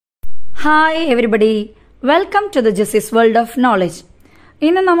Hi everybody, welcome to the Justice World of Knowledge.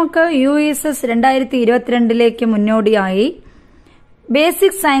 ഇന്ന് നമുക്ക് USS 2022 മുന്നോടിയായി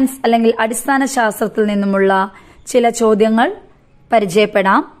basic science അല്ലെങ്കിൽ അടിസ്ഥാന ശാസ്ത്രത്തിൽ നിന്നുമുള്ള ചില ചോദ്യങ്ങൾ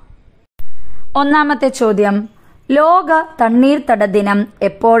പരിചയപ്പെടാം. ഒന്നാമത്തെ ചോദ്യം, ലോക തണ്ണീർത്തട ദിനം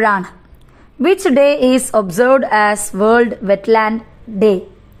എപ്പോഴാണ്? Which day is observed as World Wetland Day?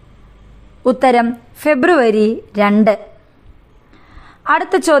 ഉത്തരം ഫെബ്രുവരി 2.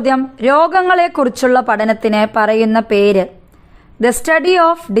 അടുത്ത ചോദ്യം, രോഗങ്ങളെക്കുറിച്ചുള്ള പഠനത്തിന് പറയുന്ന പേര്. The study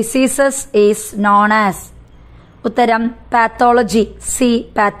of diseases is known as. ഉത്തരം പാത്തോളജി, സി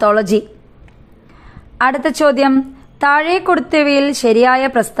പാത്തോളജി. അടുത്ത ചോദ്യം, താഴെ കൊടുത്തവയിൽ ശരിയായ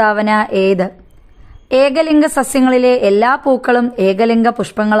പ്രസ്താവന ഏത്? ഏകലിംഗ സസ്യങ്ങളിലെ എല്ലാ പൂക്കളും ഏകലിംഗ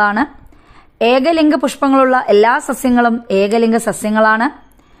പുഷ്പങ്ങളാണ്. ഏകലിംഗ പുഷ്പങ്ങളുള്ള എല്ലാ സസ്യങ്ങളും ഏകലിംഗ സസ്യങ്ങളാണ്.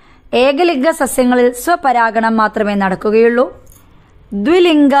 ഏകലിംഗ സസ്യങ്ങളിൽ സ്വപരാഗണം മാത്രമേ നടക്കുകയുള്ളൂ.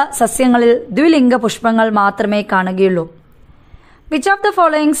 ദ്വിലിംഗ സസ്യങ്ങളിൽ ദ്വിലിംഗ പുഷ്പങ്ങൾ മാത്രമേ കാണുകയുള്ളൂ. Which of the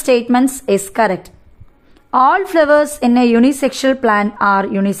following statements is correct? All flowers in a unisexual plant are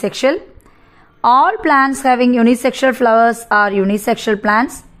unisexual. All plants having unisexual flowers are unisexual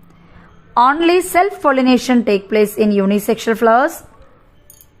plants. Only self-pollination take place in unisexual flowers.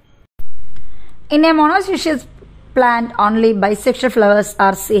 In a monoecious plant, only bisexual flowers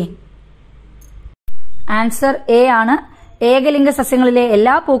are seen. Answer A ആണ്. ഏകലിംഗ സസ്യങ്ങളിലെ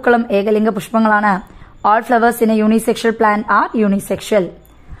എല്ലാ പൂക്കളും ഏകലിംഗ പുഷ്പങ്ങളാണ്. All flowers in A unisexual plant R unisexual.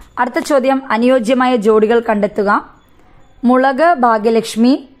 അടുത്ത ചോദ്യം, അനുയോജ്യമായ ജോഡികൾ കണ്ടെത്തുക. മുളക്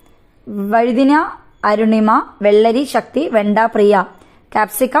ഭാഗ്യലക്ഷ്മി, വഴുതിന അരുണിമ, വെള്ളരി ശക്തി, വെണ്ട പ്രിയ.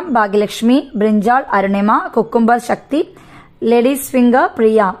 Capsicum Bhagyalakshmi, brinjal Arunima, cucumber ശക്തി, ലേഡീസ് ഫിംഗർ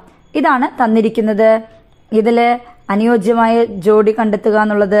പ്രിയ. ഇതാണ് തന്നിരിക്കുന്നത്. ഇതില് അനുയോജ്യമായ ജോഡി കണ്ടെത്തുക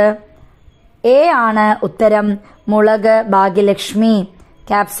എന്നുള്ളത് എ ആണ്. ഉത്തരം മുളക് ഭാഗ്യലക്ഷ്മി,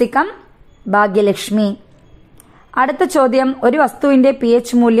 കാപ്സിക്കം ഭാഗ്യലക്ഷ്മി. അടുത്ത ചോദ്യം, ഒരു വസ്തുവിന്റെ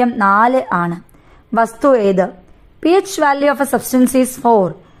pH മൂല്യം 4 ആണ്. വസ്തു ഏത്? pH value of A substance is 4.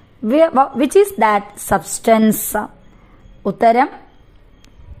 Which is that substance? ഉത്തരം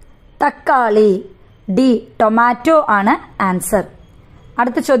തക്കാളി, ഡി ടൊമാറ്റോ ആണ് ആൻസർ.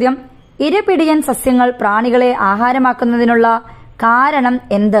 അടുത്ത ചോദ്യം, ഇരപിടിയൻ സസ്യങ്ങൾ പ്രാണികളെ ആഹാരമാക്കുന്നതിനുള്ള കാരണം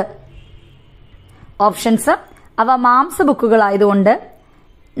എന്ത്? ഓപ്ഷൻസ്, അവ മാംസബുക്കുകളായതുകൊണ്ട്,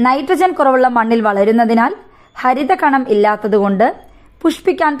 നൈട്രജൻ കുറവുള്ള മണ്ണിൽ വളരുന്നതിനാൽ, ഹരിതകണം ഇല്ലാത്തതുകൊണ്ട്,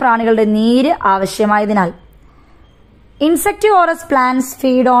 പുഷ്പിക്കാൻ പ്രാണികളുടെ നീര് ആവശ്യമായതിനാൽ. Insectivorous plants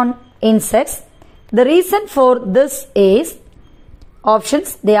feed on insects. The reason for this is options,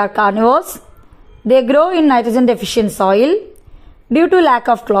 they are carnivores, they grow in nitrogen deficient soil, due to lack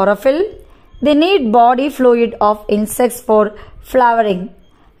of chlorophyll, they need body fluid of insects for flowering.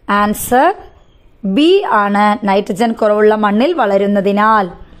 Answer B ആണ്. Nitrogen കുറവുള്ള മണ്ണിൽ വളരുന്നതിനാൽ.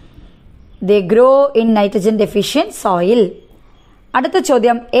 They grow in nitrogen deficient soil. അടുത്ത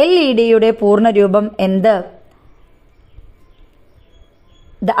ചോദ്യം, LED-യുടെ പൂർണ്ണരൂപം എന്ത്?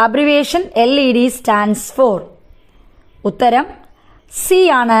 The abbreviation LED stands for. ഉത്തരം C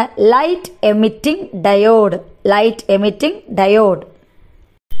ആണ്. Light emitting diode. Light emitting diode.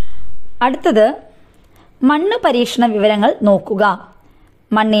 അടുത്തത്, മണ്ണ് പരീക്ഷണ വിവരങ്ങൾ നോക്കുക.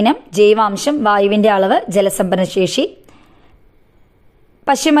 മണ്ണിനം, ജൈവാംശം, വായുവിന്റെ അളവ്, ജലസംഭരണശേഷി.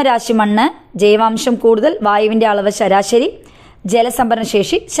 പശ്ചിമരാശി മണ്ണ്, ജൈവാംശം കൂടുതൽ, വായുവിന്റെ അളവ് ശരാശരി,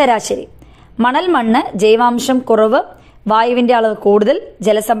 ജലസംഭരണശേഷി ശരാശരി. മണൽ മണ്ണ്, ജൈവാംശം കുറവ്, വായുവിന്റെ അളവ് കൂടുതൽ,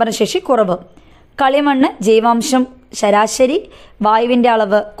 ജലസംഭരണശേഷി കുറവ്. കളിമണ്ണ്, ജൈവാംശം ശരാശരി, വായുവിന്റെ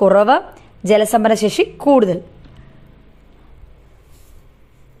അളവ് കുറവ്, ജലസംഭരണശേഷി കൂടുതൽ.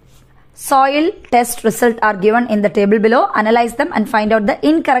 Soil test results are given in the table below. Analyze them and find out the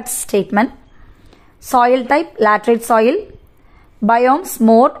incorrect statement. Soil type, laterite soil. Biomes,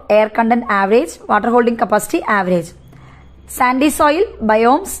 more, air content average, water holding capacity average. Sandy soil,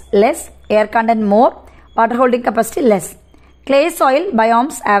 biomes less, air content more, water holding capacity less. Clay soil,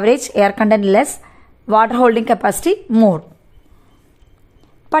 biomes average, air content less, water holding capacity more.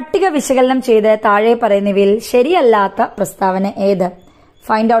 പട്ടിക വിശകലനം ചെയ്ത് താഴെ പറയുന്നവയിൽ ശരിയല്ലാത്ത പ്രസ്താവന ഏത്?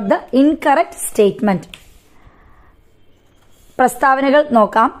 Find out the incorrect statement. പ്രസ്താവനകൾ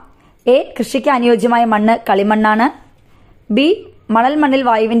നോക്കാം. A, കൃഷിക്ക് അനുയോജ്യമായ മണ്ണ് കളിമണ്ണാണ്. ബി, മണൽ മണ്ണിൽ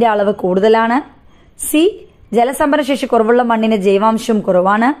വായുവിന്റെ അളവ് കൂടുതലാണ്. സി, ജലസംഭരണശേഷി കുറവുള്ള മണ്ണിന് ജൈവാംശം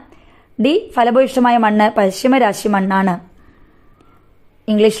കുറവാണ്. ഡി, ഫലഭൂയിഷ്ഠമായ മണ്ണ് പശ്ചിമരാശി മണ്ണാണ്.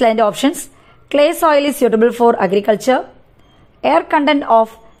 ഇംഗ്ലീഷിൽ അതിന്റെ options: clay soil is suitable for agriculture. Air content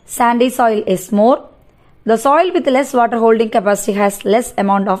of Sandy soil is more. The soil with less water holding capacity has less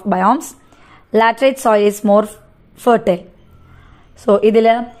amount of biomes. Laterite soil is more fertile. So,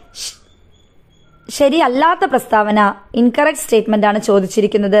 ഇതില് ശരിയല്ലാത്ത പ്രസ്താവന, incorrect statement ആണ്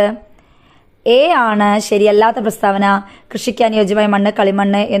ചോദിച്ചിരിക്കുന്നത്. A ആണ് ശരിയല്ലാത്ത പ്രസ്താവന. കൃഷിക്ക് അനുയോജ്യമായ മണ്ണ്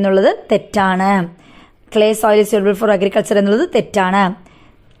കളിമണ്ണ് എന്നുള്ളത് തെറ്റാണ്. Clay soil is suitable for agriculture എന്നുള്ളത് തെറ്റാണ്.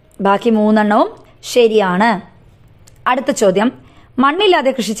 ബാക്കി 3 ശരിയാണ്. അടുത്ത ചോദ്യം,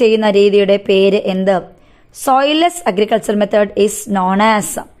 മണ്ണില്ലാതെ കൃഷി ചെയ്യുന്ന രീതിയുടെ പേര് എന്ത്? Soilless agriculture method is known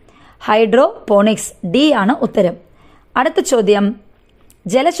as hydroponics. D ആണ് ഉത്തരം. അടുത്ത ചോദ്യം,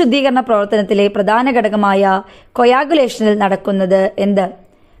 ജലശുദ്ധീകരണ പ്രവർത്തനത്തിലെ പ്രധാന ഘടകമായ കൊയാഗുലേഷനിൽ നടക്കുന്നത് എന്ത്?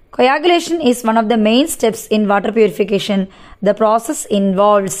 Coagulation is one of the main steps in water purification. The process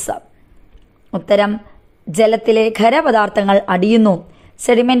involves. ഉത്തരം, ജലത്തിലെ ഖരപദാർത്ഥങ്ങൾ അടിയുന്നു.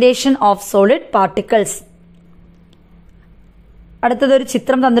 Sedimentation of solid particles. അടുത്തതൊരു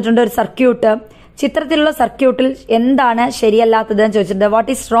ചിത്രം തന്നിട്ടുണ്ട്, ഒരു സർക്യൂട്ട്. ചിത്രത്തിലുള്ള സർക്യൂട്ടിൽ എന്താണ് ശരിയല്ലാത്തതെന്ന് ചോദിച്ചിട്ടുണ്ട്.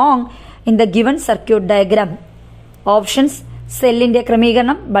 What is wrong in the given circuit diagram? Options: സെല്ലിന്റെ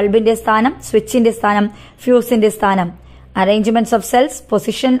ക്രമീകരണം, ബൾബിന്റെ സ്ഥാനം, സ്വിച്ചിന്റെ സ്ഥാനം, ഫ്യൂസിന്റെ സ്ഥാനം. Arrangements of cells,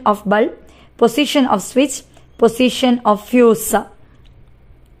 position of bulb, position off switch, position of fuse.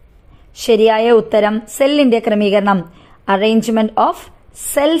 ശരിയായ ഉത്തരം സെല്ലിന്റെ ക്രമീകരണം. അറേഞ്ച്മെന്റ് ഓഫ്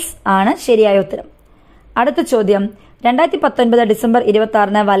സെൽസ് ആണ് ശരിയായ ഉത്തരം. അടുത്ത ചോദ്യം, 2019 ഡിസംബർ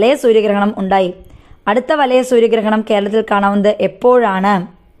 26 വലയ സൂര്യഗ്രഹണം ഉണ്ടായി. അടുത്ത വലയ സൂര്യഗ്രഹണം കേരളത്തിൽ കാണാവുന്നത് എപ്പോഴാണ്?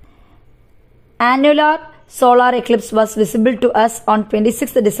 Annular solar eclipse was visible to us on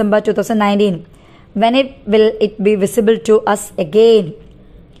 26th December 2019. When will it be visible to us again?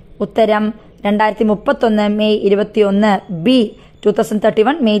 ഉത്തരം 2031 മെയ് 21. B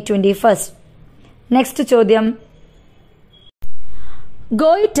 2031 May 21. നെക്സ്റ്റ് ചോദ്യം,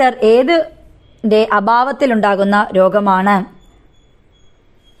 ഗോയിറ്റർ ഏതിന്റെ അഭാവത്തിലുണ്ടാകുന്ന രോഗമാണ്?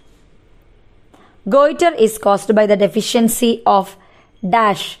 Goitre is caused by the deficiency of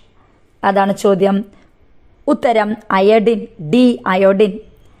dash. അതാണ് ചോദ്യം. ഉത്തരം iodine. D iodine.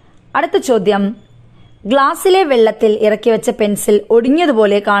 അടുത്ത ചോദ്യം, ഗ്ലാസിലെ വെള്ളത്തിൽ ഇറക്കി വെച്ച പെൻസിൽ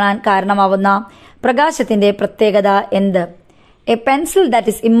ഒടിഞ്ഞതുപോലെ കാണാൻ കാരണമാവുന്ന പ്രകാശത്തിന്റെ പ്രത്യേകത എന്ത്? A pencil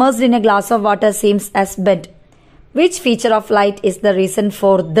that is immersed in A glass of water seems as bend. Which feature of light is the reason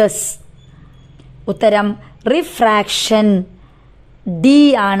for this? ഉത്തരം റിഫ്രാക്ഷൻ. ഡി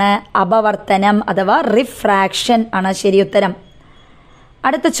ആണ് അപവർത്തനം അഥവാ റിഫ്രാക്ഷൻ ആണ് ശരി ഉത്തരം.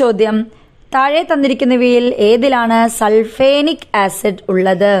 അടുത്ത ചോദ്യം, താഴെ തന്നിരിക്കുന്നവയിൽ ഏതിലാണ് സൾഫേനിക് ആസിഡ്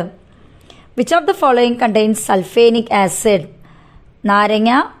ഉള്ളത്? Which of the following contains സൾഫേനിക് acid? നാരങ്ങ,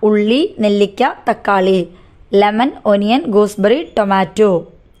 ഉള്ളി, നെല്ലിക്ക, തക്കാളി. Lemon, onion, gooseberry, tomato.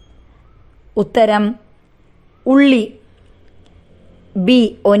 ഉത്തരം ഉള്ളി. B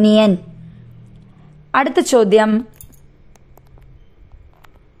onion. അടുത്ത ചോദ്യം,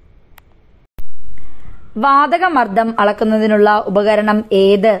 വാതകമർദ്ദം അളക്കുന്നതിനുള്ള ഉപകരണം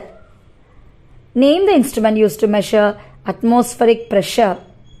ഏത്? Name the instrument used to measure atmospheric pressure.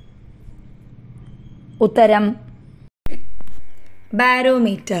 ഉത്തരം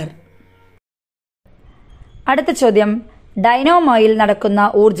ബാരോമീറ്റർ. അടുത്ത ചോദ്യം, ഡൈനാമോയിൽ നടക്കുന്ന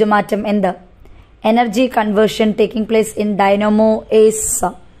ഊർജ്ജമാറ്റം എന്ത്? Energy conversion taking place in Dynamo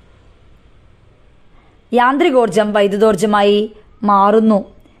is. യാന്ത്രികോർജം വൈദ്യുതോർജമായി മാറുന്നു.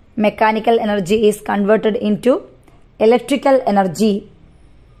 Mechanical energy is converted in to electrical energy.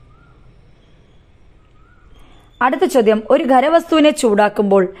 അടുത്ത ചോദ്യം, ഒരു ഖരവസ്തുവിനെ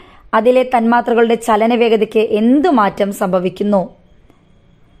ചൂടാക്കുമ്പോൾ അതിലെ തന്മാത്രകളുടെ ചലനവേഗതയ്ക്ക് എന്ത് മാറ്റം സംഭവിക്കുന്നു?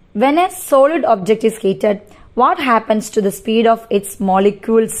 When a solid object is heated, what happens to the speed of its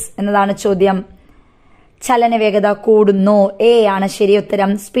molecules? എന്നതാണ് ചോദ്യം. ചലനവേഗത കൂടുന്നു. എ ആണ് ശരി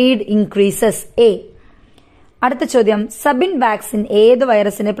ഉത്തരം. Speed increases. എ. അടുത്ത ചോദ്യം, സബിൻ വാക്സിൻ ഏത്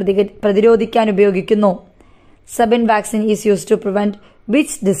വൈറസിനെ പ്രതിരോധിക്കാൻ ഉപയോഗിക്കുന്നു? Sabin vaccine is used to prevent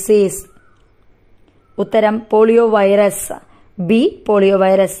which disease? ഉത്തരം polio virus. B polio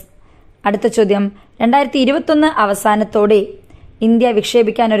virus. അടുത്ത ചോദ്യം, 2021 അവസാനത്തോടെ ഇന്ത്യ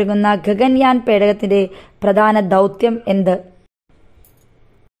വിക്ഷേപിക്കാനൊരുങ്ങുന്ന ഗഗൻയാൻ പേടകത്തിന്റെ പ്രധാന ദൗത്യം എന്ത്?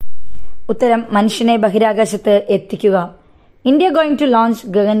 ഉത്തരം മനുഷ്യനെ ബഹിരാകാശത്ത് എത്തിക്കുക. India going to launch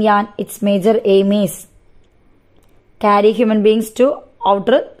Gaganyaan. It's major aim is carry human beings to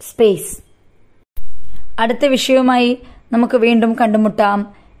outer space. അടുത്ത വിഷയവുമായി നമുക്ക് വീണ്ടും കണ്ടുമുട്ടാം.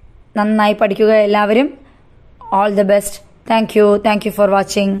 നന്നായി പഠിക്കുക എല്ലാവരും. All the best. Thank you for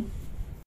watching.